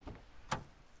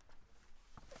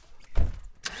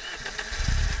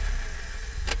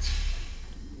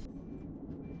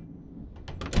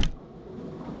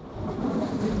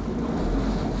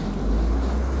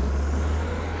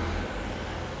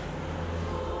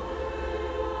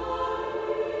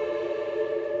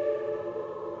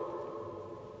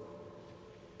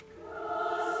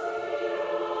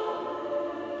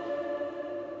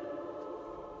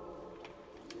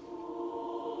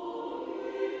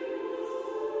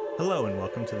Hello and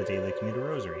welcome to the Daily Commuter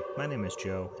Rosary. My name is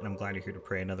Joe, and I'm glad you're here to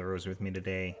pray another rosary with me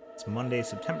today. It's Monday,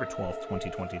 September 12th,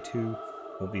 2022.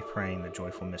 We'll be praying the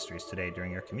joyful mysteries today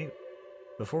during our commute.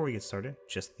 Before we get started,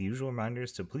 just the usual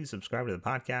reminders to please subscribe to the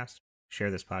podcast, share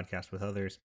this podcast with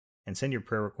others, and send your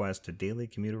prayer requests to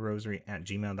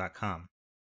dailycommuterrosary@gmail.com.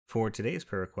 For today's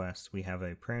prayer request, we have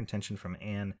a prayer intention from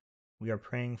Anne. We are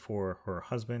praying for her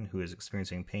husband who is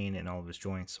experiencing pain in all of his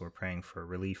joints, so we're praying for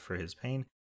relief for his pain,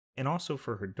 and also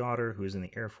for her daughter who is in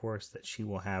the Air Force, that she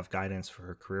will have guidance for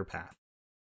her career path.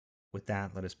 With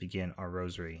that, let us begin our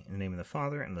rosary. In the name of the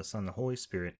Father, and the Son, and the Holy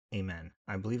Spirit. Amen.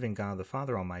 I believe in God the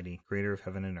Father Almighty, creator of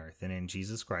heaven and earth, and in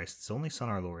Jesus Christ, his only Son,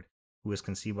 our Lord, who was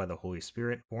conceived by the Holy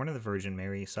Spirit, born of the Virgin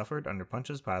Mary, suffered under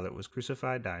Pontius Pilate, was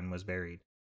crucified, died, and was buried.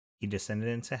 He descended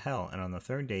into hell, and on the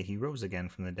third day he rose again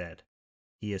from the dead.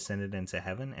 He ascended into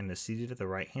heaven, and is seated at the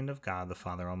right hand of God the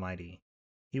Father Almighty.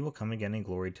 He will come again in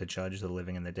glory to judge the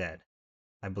living and the dead.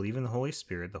 I believe in the Holy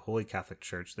Spirit, the Holy Catholic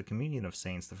Church, the communion of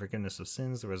saints, the forgiveness of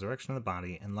sins, the resurrection of the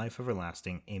body, and life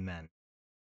everlasting. Amen.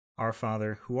 Our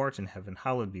Father, who art in heaven,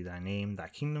 hallowed be thy name. Thy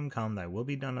kingdom come, thy will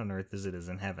be done on earth as it is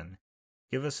in heaven.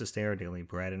 Give us this day our daily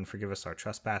bread, and forgive us our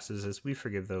trespasses as we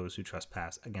forgive those who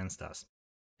trespass against us.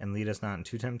 And lead us not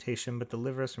into temptation, but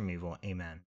deliver us from evil.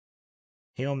 Amen.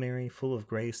 Hail Mary, full of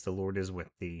grace, the Lord is with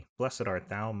thee. Blessed art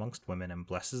thou amongst women, and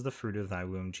blessed is the fruit of thy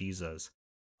womb, Jesus.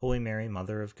 Holy Mary,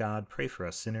 Mother of God, pray for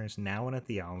us sinners, now and at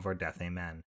the hour of our death.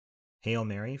 Amen. Hail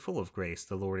Mary, full of grace,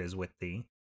 the Lord is with thee.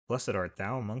 Blessed art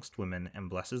thou amongst women, and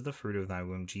blessed is the fruit of thy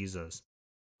womb, Jesus.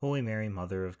 Holy Mary,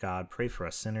 Mother of God, pray for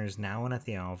us sinners, now and at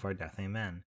the hour of our death.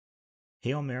 Amen.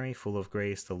 Hail Mary, full of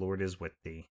grace, the Lord is with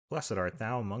thee. Blessed art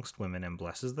thou amongst women, and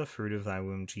blessed is the fruit of thy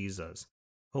womb, Jesus.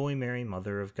 Holy Mary,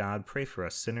 Mother of God, pray for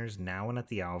us sinners, now and at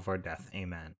the hour of our death.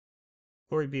 Amen.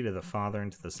 Glory be to the Father, and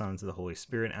to the Son, and to the Holy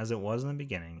Spirit, as it was in the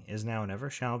beginning, is now, and ever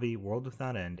shall be, world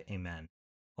without end. Amen.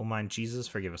 O my Jesus,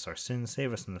 forgive us our sins,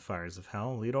 save us from the fires of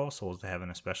hell, lead all souls to heaven,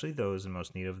 especially those in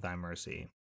most need of thy mercy.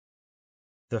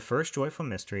 The first joyful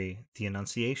mystery, the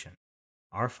Annunciation.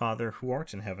 Our Father, who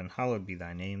art in heaven, hallowed be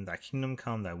thy name. Thy kingdom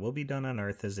come, thy will be done on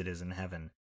earth as it is in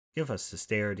heaven. Give us this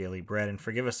day our daily bread, and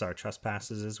forgive us our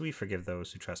trespasses as we forgive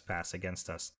those who trespass against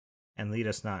us. And lead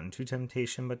us not into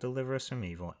temptation, but deliver us from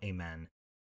evil. Amen.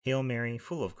 Hail Mary,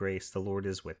 full of grace, the Lord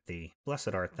is with thee. Blessed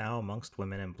art thou amongst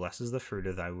women, and blessed is the fruit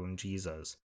of thy womb,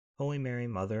 Jesus. Holy Mary,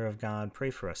 Mother of God,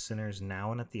 pray for us sinners,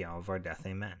 now and at the hour of our death.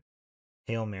 Amen.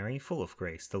 Hail Mary, full of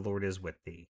grace, the Lord is with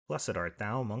thee. Blessed art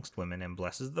thou amongst women, and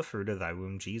blessed is the fruit of thy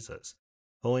womb, Jesus.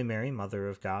 Holy Mary, Mother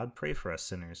of God, pray for us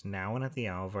sinners, now and at the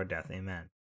hour of our death. Amen.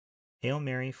 Hail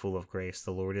Mary, full of grace,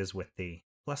 the Lord is with thee.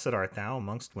 Blessed art thou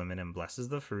amongst women, and blessed is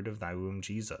the fruit of thy womb,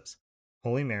 Jesus.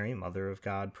 Holy Mary, Mother of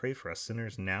God, pray for us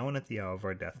sinners, now and at the hour of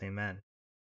our death. Amen.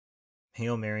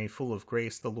 Hail Mary, full of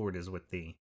grace, the Lord is with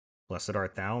thee. Blessed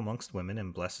art thou amongst women,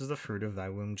 and blessed is the fruit of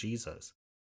thy womb, Jesus.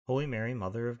 Holy Mary,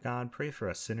 Mother of God, pray for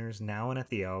us sinners, now and at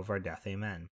the hour of our death.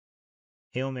 Amen.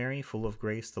 Hail Mary, full of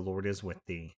grace, the Lord is with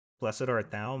thee. Blessed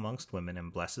art thou amongst women,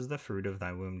 and blessed is the fruit of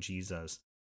thy womb, Jesus.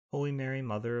 Holy Mary,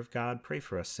 Mother of God, pray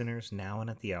for us sinners, now and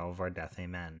at the hour of our death.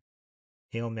 Amen.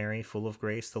 Hail Mary, full of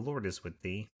grace, the Lord is with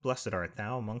thee. Blessed art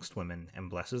thou amongst women, and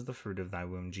blessed is the fruit of thy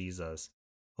womb, Jesus.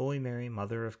 Holy Mary,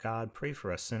 Mother of God, pray for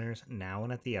us sinners, now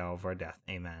and at the hour of our death.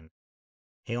 Amen.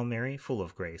 Hail Mary, full of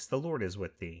grace, the Lord is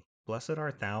with thee. Blessed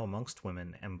art thou amongst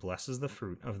women, and blessed is the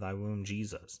fruit of thy womb,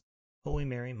 Jesus. Holy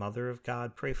Mary, Mother of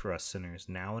God, pray for us sinners,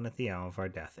 now and at the hour of our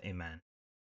death. Amen.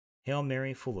 Hail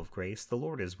Mary, full of grace, the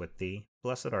Lord is with thee.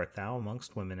 Blessed art thou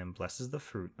amongst women, and blessed is the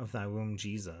fruit of thy womb,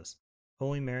 Jesus.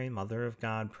 Holy Mary, Mother of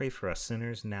God, pray for us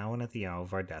sinners, now and at the hour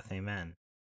of our death. Amen.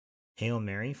 Hail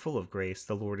Mary, full of grace,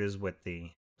 the Lord is with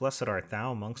thee. Blessed art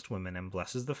thou amongst women, and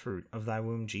blessed is the fruit of thy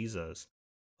womb, Jesus.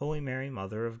 Holy Mary,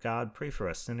 Mother of God, pray for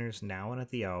us sinners, now and at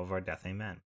the hour of our death.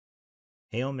 Amen.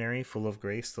 Hail Mary, full of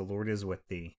grace, the Lord is with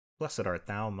thee. Blessed art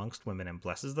thou amongst women, and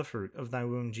blessed is the fruit of thy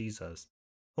womb, Jesus.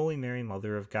 Holy Mary,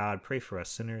 Mother of God, pray for us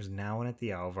sinners, now and at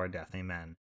the hour of our death.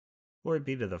 Amen. Glory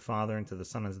be to the Father, and to the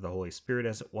Son, and to the Holy Spirit,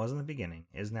 as it was in the beginning,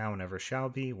 is now, and ever shall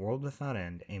be, world without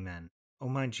end. Amen. O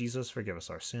my Jesus, forgive us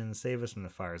our sins, save us from the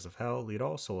fires of hell, lead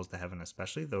all souls to heaven,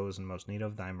 especially those in most need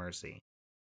of thy mercy.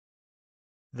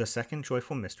 The second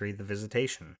joyful mystery, the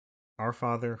Visitation. Our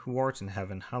Father, who art in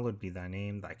heaven, hallowed be thy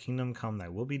name. Thy kingdom come, thy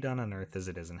will be done on earth as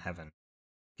it is in heaven.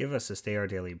 Give us this day our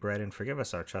daily bread, and forgive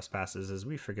us our trespasses as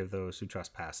we forgive those who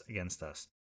trespass against us.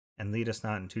 And lead us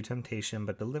not into temptation,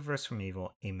 but deliver us from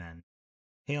evil. Amen.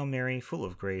 Hail Mary, full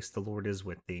of grace, the Lord is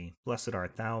with thee. Blessed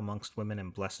art thou amongst women,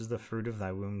 and blessed is the fruit of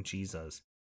thy womb, Jesus.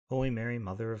 Holy Mary,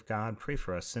 Mother of God, pray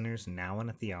for us sinners, now and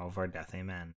at the hour of our death.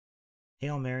 Amen.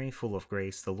 Hail Mary, full of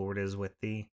grace, the Lord is with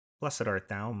thee. Blessed art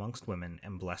thou amongst women,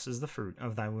 and blessed is the fruit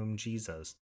of thy womb,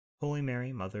 Jesus. Holy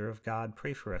Mary, Mother of God,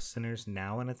 pray for us sinners,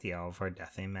 now and at the hour of our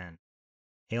death. Amen.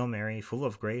 Hail Mary, full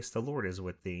of grace, the Lord is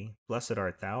with thee. Blessed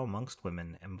art thou amongst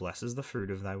women, and blessed is the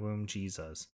fruit of thy womb,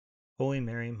 Jesus. Holy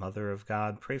Mary, Mother of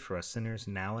God, pray for us sinners,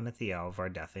 now and at the hour of our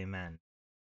death. Amen.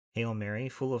 Hail Mary,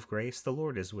 full of grace, the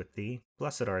Lord is with thee.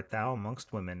 Blessed art thou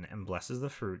amongst women, and blessed is the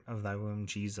fruit of thy womb,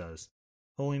 Jesus.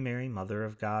 Holy Mary, Mother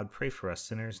of God, pray for us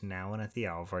sinners, now and at the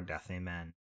hour of our death.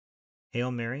 Amen.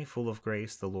 Hail Mary, full of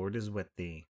grace, the Lord is with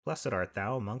thee. Blessed art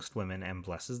thou amongst women, and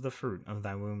blessed is the fruit of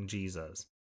thy womb, Jesus.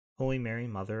 Holy Mary,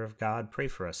 Mother of God, pray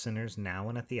for us sinners, now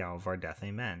and at the hour of our death.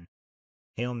 Amen.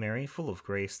 Hail Mary, full of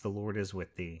grace, the Lord is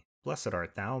with thee. Blessed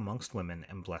art thou amongst women,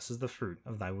 and blessed is the fruit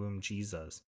of thy womb,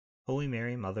 Jesus. Holy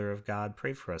Mary, Mother of God,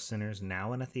 pray for us sinners,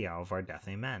 now and at the hour of our death.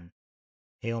 Amen.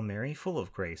 Hail Mary, full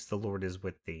of grace, the Lord is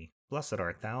with thee. Blessed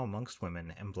art thou amongst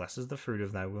women, and blessed is the fruit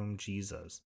of thy womb,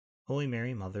 Jesus. Holy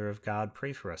Mary, Mother of God,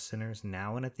 pray for us sinners,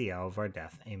 now and at the hour of our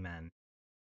death. Amen.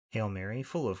 Hail Mary,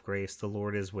 full of grace, the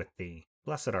Lord is with thee.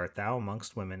 Blessed art thou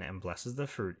amongst women, and blessed is the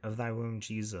fruit of thy womb,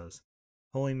 Jesus.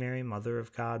 Holy Mary, Mother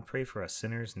of God, pray for us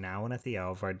sinners, now and at the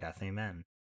hour of our death. Amen.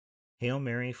 Hail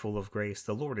Mary, full of grace,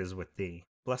 the Lord is with thee.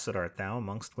 Blessed art thou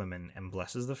amongst women, and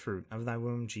blessed is the fruit of thy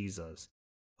womb, Jesus.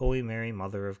 Holy Mary,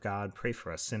 Mother of God, pray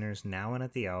for us sinners, now and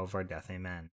at the hour of our death.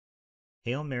 Amen.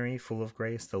 Hail Mary, full of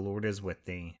grace, the Lord is with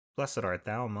thee. Blessed art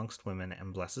thou amongst women,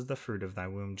 and blessed is the fruit of thy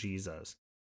womb, Jesus.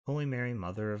 Holy Mary,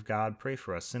 Mother of God, pray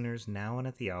for us sinners, now and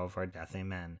at the hour of our death.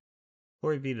 Amen.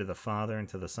 Glory be to the Father, and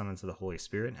to the Son, and to the Holy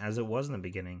Spirit, as it was in the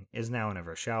beginning, is now, and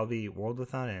ever shall be, world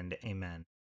without end. Amen.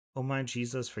 O my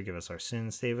Jesus, forgive us our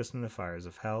sins, save us from the fires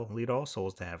of hell, lead all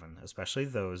souls to heaven, especially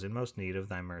those in most need of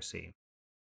thy mercy.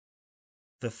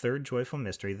 The third joyful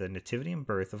mystery, the Nativity and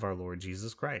birth of our Lord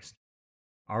Jesus Christ.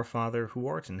 Our Father, who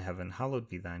art in heaven, hallowed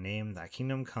be thy name. Thy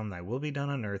kingdom come, thy will be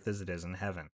done on earth as it is in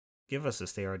heaven. Give us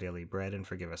this day our daily bread, and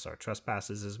forgive us our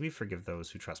trespasses, as we forgive those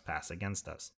who trespass against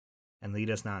us. And lead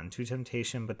us not into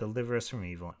temptation, but deliver us from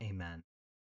evil. Amen.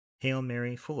 Hail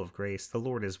Mary, full of grace, the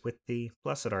Lord is with thee.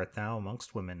 Blessed art thou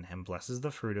amongst women, and blessed is the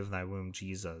fruit of thy womb,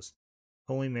 Jesus.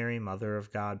 Holy Mary, Mother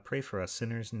of God, pray for us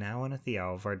sinners, now and at the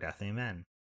hour of our death. Amen.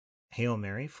 Hail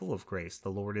Mary, full of grace, the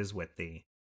Lord is with thee.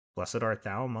 Blessed art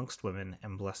thou amongst women,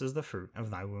 and blessed is the fruit of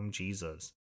thy womb,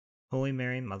 Jesus. Holy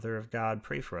Mary, Mother of God,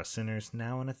 pray for us sinners,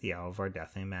 now and at the hour of our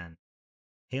death. Amen.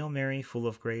 Hail Mary, full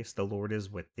of grace, the Lord is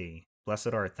with thee.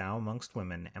 Blessed art thou amongst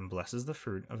women, and blessed is the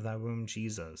fruit of thy womb,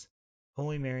 Jesus.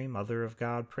 Holy Mary, Mother of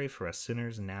God, pray for us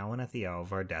sinners, now and at the hour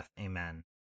of our death. Amen.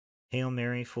 Hail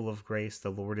Mary, full of grace, the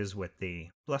Lord is with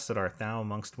thee. Blessed art thou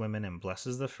amongst women, and blessed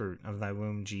is the fruit of thy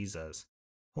womb, Jesus.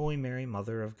 Holy Mary,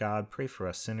 Mother of God, pray for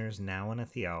us sinners, now and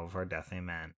at the hour of our death.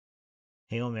 Amen.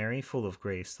 Hail Mary, full of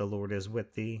grace, the Lord is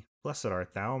with thee. Blessed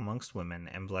art thou amongst women,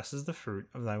 and blessed is the fruit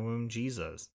of thy womb,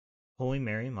 Jesus. Holy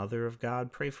Mary, Mother of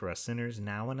God, pray for us sinners,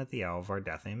 now and at the hour of our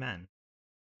death. Amen.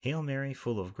 Hail Mary,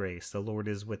 full of grace, the Lord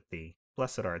is with thee.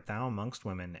 Blessed art thou amongst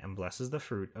women, and blessed is the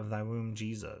fruit of thy womb,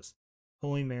 Jesus.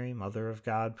 Holy Mary, Mother of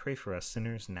God, pray for us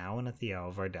sinners, now and at the hour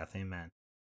of our death. Amen.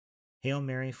 Hail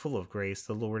Mary, full of grace,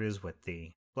 the Lord is with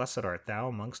thee. Blessed art thou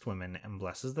amongst women, and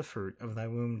blessed is the fruit of thy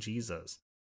womb, Jesus.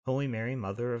 Holy Mary,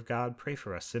 Mother of God, pray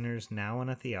for us sinners, now and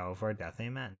at the hour of our death.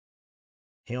 Amen.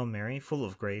 Hail Mary, full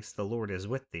of grace, the Lord is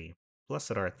with thee.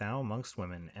 Blessed art thou amongst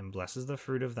women, and blessed is the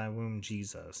fruit of thy womb,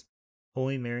 Jesus.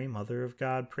 Holy Mary, Mother of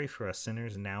God, pray for us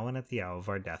sinners, now and at the hour of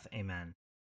our death. Amen.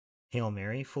 Hail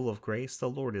Mary, full of grace, the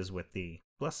Lord is with thee.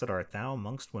 Blessed art thou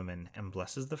amongst women, and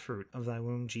blessed is the fruit of thy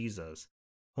womb, Jesus.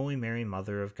 Holy Mary,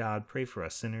 Mother of God, pray for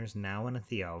us sinners, now and at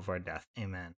the hour of our death.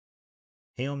 Amen.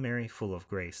 Hail Mary, full of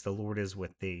grace, the Lord is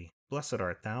with thee. Blessed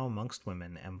art thou amongst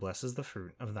women, and blessed is the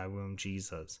fruit of thy womb,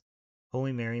 Jesus.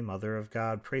 Holy Mary, Mother of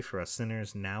God, pray for us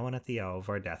sinners, now and at the hour of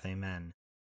our death. Amen.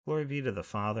 Glory be to the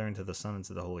Father, and to the Son, and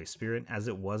to the Holy Spirit, as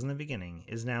it was in the beginning,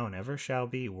 is now, and ever shall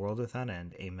be, world without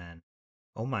end. Amen.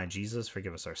 O my Jesus,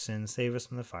 forgive us our sins, save us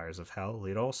from the fires of hell,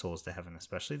 lead all souls to heaven,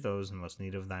 especially those in most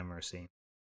need of thy mercy.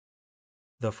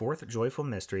 The fourth joyful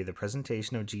mystery, the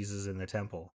presentation of Jesus in the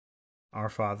temple. Our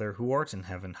Father, who art in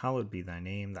heaven, hallowed be thy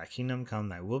name. Thy kingdom come,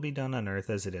 thy will be done on earth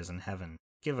as it is in heaven.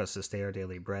 Give us this day our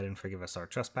daily bread, and forgive us our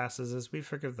trespasses, as we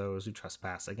forgive those who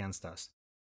trespass against us.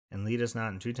 And lead us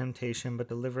not into temptation, but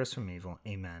deliver us from evil.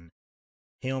 Amen.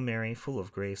 Hail Mary, full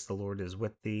of grace, the Lord is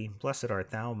with thee. Blessed art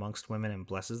thou amongst women, and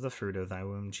blessed is the fruit of thy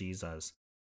womb, Jesus.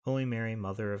 Holy Mary,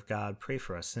 Mother of God, pray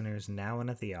for us sinners, now and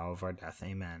at the hour of our death.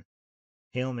 Amen.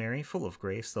 Hail Mary, full of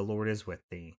grace, the Lord is with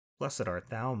thee. Blessed art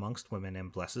thou amongst women,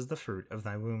 and blessed is the fruit of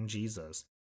thy womb, Jesus.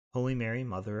 Holy Mary,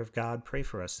 Mother of God, pray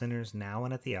for us sinners, now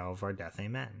and at the hour of our death.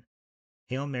 Amen.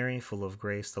 Hail Mary, full of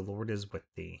grace, the Lord is with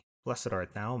thee. Blessed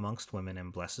art thou amongst women,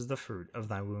 and blessed is the fruit of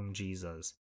thy womb,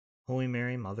 Jesus. Holy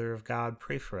Mary, Mother of God,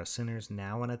 pray for us sinners,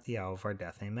 now and at the hour of our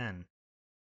death. Amen.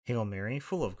 Hail Mary,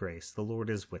 full of grace, the Lord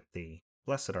is with thee.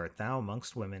 Blessed art thou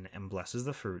amongst women, and blessed is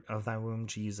the fruit of thy womb,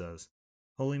 Jesus.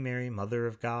 Holy Mary, Mother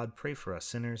of God, pray for us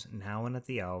sinners, now and at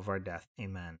the hour of our death.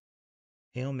 Amen.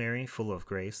 Hail Mary, full of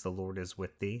grace, the Lord is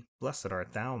with thee. Blessed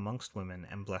art thou amongst women,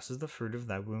 and blessed is the fruit of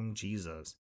thy womb,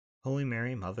 Jesus. Holy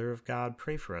Mary, Mother of God,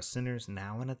 pray for us sinners,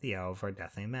 now and at the hour of our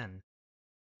death. Amen.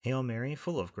 Hail Mary,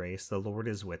 full of grace, the Lord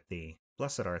is with thee.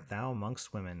 Blessed art thou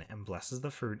amongst women, and blessed is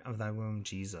the fruit of thy womb,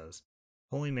 Jesus.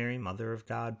 Holy Mary, Mother of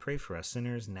God, pray for us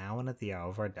sinners, now and at the hour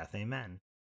of our death. Amen.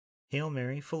 Hail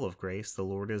Mary, full of grace, the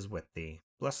Lord is with thee.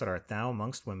 Blessed art thou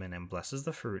amongst women, and blessed is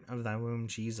the fruit of thy womb,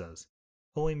 Jesus.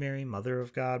 Holy Mary, Mother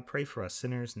of God, pray for us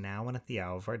sinners, now and at the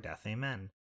hour of our death. Amen.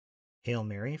 Hail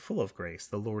Mary, full of grace,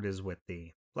 the Lord is with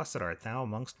thee. Blessed art thou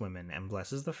amongst women, and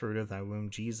blessed is the fruit of thy womb,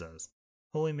 Jesus.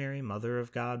 Holy Mary, Mother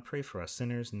of God, pray for us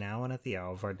sinners, now and at the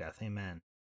hour of our death. Amen.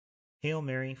 Hail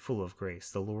Mary, full of grace,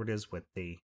 the Lord is with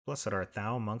thee. Blessed art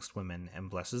thou amongst women, and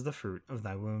blessed is the fruit of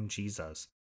thy womb, Jesus.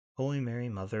 Holy Mary,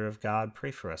 Mother of God,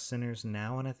 pray for us sinners,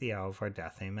 now and at the hour of our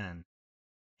death. Amen.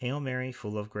 Hail Mary,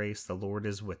 full of grace, the Lord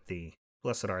is with thee.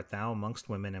 Blessed art thou amongst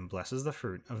women, and blessed is the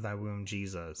fruit of thy womb,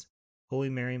 Jesus. Holy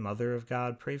Mary, Mother of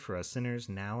God, pray for us sinners,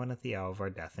 now and at the hour of our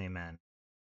death. Amen.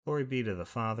 Glory be to the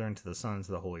Father, and to the Son, and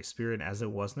to the Holy Spirit, as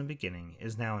it was in the beginning,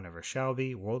 is now, and ever shall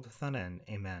be, world without end.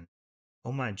 Amen.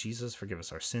 O my Jesus, forgive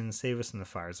us our sins, save us from the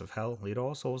fires of hell, lead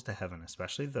all souls to heaven,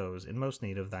 especially those in most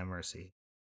need of thy mercy.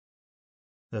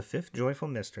 The fifth joyful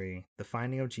mystery, the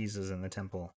finding of Jesus in the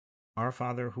temple. Our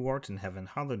Father, who art in heaven,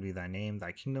 hallowed be thy name.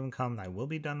 Thy kingdom come, thy will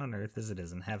be done on earth as it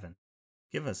is in heaven.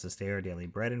 Give us this day our daily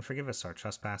bread, and forgive us our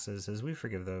trespasses, as we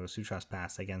forgive those who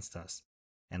trespass against us.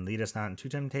 And lead us not into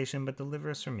temptation, but deliver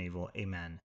us from evil.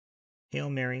 Amen. Hail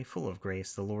Mary, full of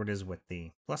grace, the Lord is with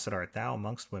thee. Blessed art thou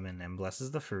amongst women, and blessed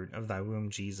is the fruit of thy womb,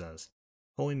 Jesus.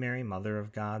 Holy Mary, Mother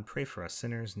of God, pray for us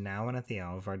sinners, now and at the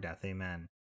hour of our death. Amen.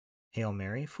 Hail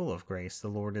Mary, full of grace, the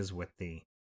Lord is with thee.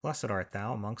 Blessed art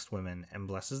thou amongst women, and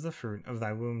blessed is the fruit of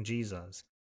thy womb, Jesus.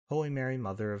 Holy Mary,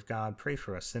 Mother of God, pray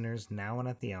for us sinners, now and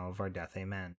at the hour of our death.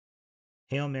 Amen.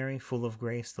 Hail Mary, full of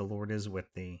grace, the Lord is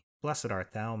with thee. Blessed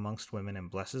art thou amongst women, and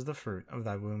blessed is the fruit of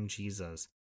thy womb, Jesus.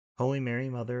 Holy Mary,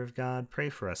 Mother of God, pray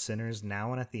for us sinners,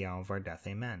 now and at the hour of our death.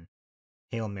 Amen.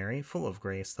 Hail Mary, full of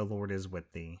grace, the Lord is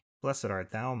with thee. Blessed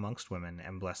art thou amongst women,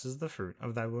 and blessed is the fruit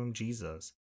of thy womb,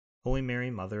 Jesus. Holy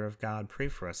Mary, Mother of God, pray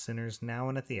for us sinners, now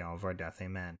and at the hour of our death.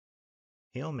 Amen.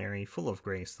 Hail Mary, full of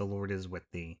grace, the Lord is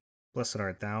with thee. Blessed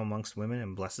art thou amongst women,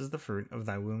 and blessed is the fruit of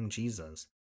thy womb, Jesus.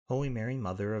 Holy Mary,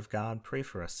 Mother of God, pray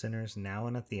for us sinners, now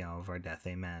and at the hour of our death.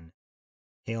 Amen.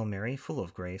 Hail Mary, full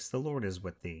of grace, the Lord is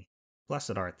with thee.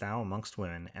 Blessed art thou amongst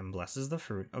women, and blessed is the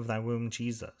fruit of thy womb,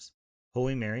 Jesus.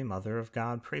 Holy Mary, Mother of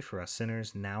God, pray for us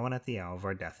sinners, now and at the hour of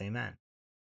our death. Amen.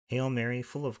 Hail Mary,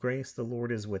 full of grace, the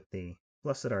Lord is with thee.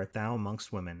 Blessed art thou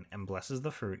amongst women, and blessed is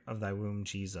the fruit of thy womb,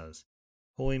 Jesus.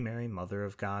 Holy Mary, Mother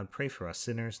of God, pray for us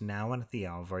sinners, now and at the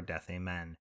hour of our death.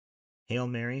 Amen. Hail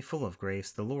Mary, full of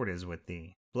grace, the Lord is with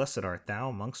thee. Blessed art thou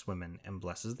amongst women, and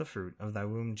blessed is the fruit of thy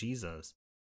womb, Jesus.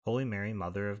 Holy Mary,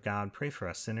 Mother of God, pray for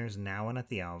us sinners, now and at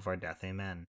the hour of our death.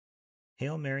 Amen.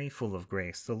 Hail Mary, full of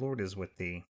grace, the Lord is with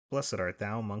thee. Blessed art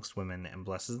thou amongst women, and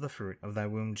blessed is the fruit of thy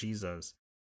womb, Jesus.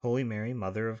 Holy Mary,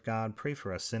 Mother of God, pray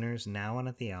for us sinners, now and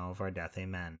at the hour of our death.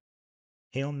 Amen.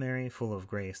 Hail Mary, full of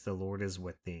grace, the Lord is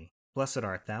with thee. Blessed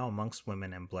art thou amongst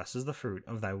women, and blessed is the fruit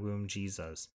of thy womb,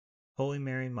 Jesus. Holy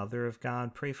Mary, Mother of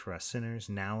God, pray for us sinners,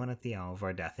 now and at the hour of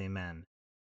our death. Amen.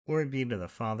 Glory be to the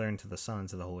Father, and to the Son, and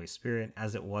to the Holy Spirit,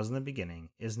 as it was in the beginning,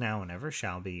 is now, and ever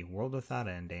shall be, world without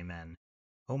end. Amen.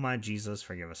 O my Jesus,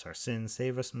 forgive us our sins,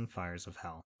 save us from the fires of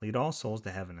hell. Lead all souls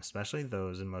to heaven, especially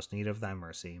those in most need of thy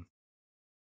mercy.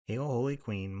 Hail, Holy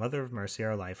Queen, Mother of mercy,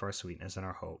 our life, our sweetness, and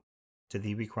our hope. To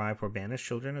thee we cry, poor banished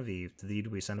children of Eve. To thee do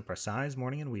we send up our sighs,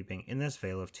 mourning and weeping, in this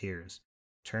vale of tears.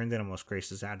 Turn then, O most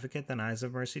gracious Advocate, thine eyes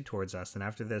of mercy towards us, and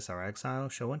after this our exile,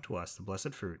 show unto us the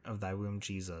blessed fruit of thy womb,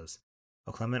 Jesus.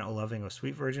 O clement, O loving, O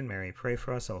sweet Virgin Mary, pray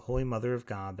for us, O Holy Mother of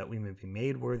God, that we may be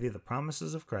made worthy of the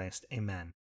promises of Christ.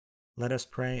 Amen. Let us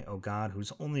pray, O God,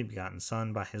 whose only begotten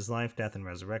Son, by his life, death, and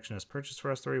resurrection, has purchased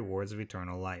for us the rewards of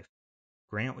eternal life.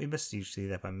 Grant, we beseech thee,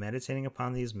 that by meditating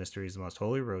upon these mysteries of the most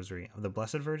holy rosary of the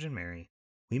Blessed Virgin Mary,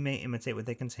 we may imitate what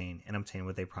they contain and obtain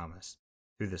what they promise.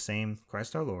 Through the same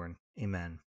Christ our Lord.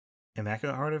 Amen.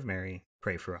 Immaculate Heart of Mary,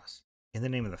 pray for us. In the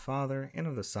name of the Father, and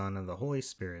of the Son, and of the Holy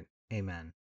Spirit.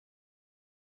 Amen.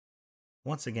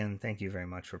 Once again, thank you very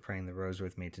much for praying the rosary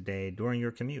with me today during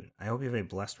your commute. I hope you have a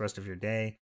blessed rest of your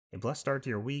day, A blessed start to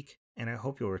your week, and I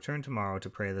hope you'll return tomorrow to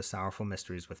pray the sorrowful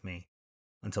mysteries with me.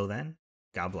 Until then,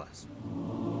 God bless.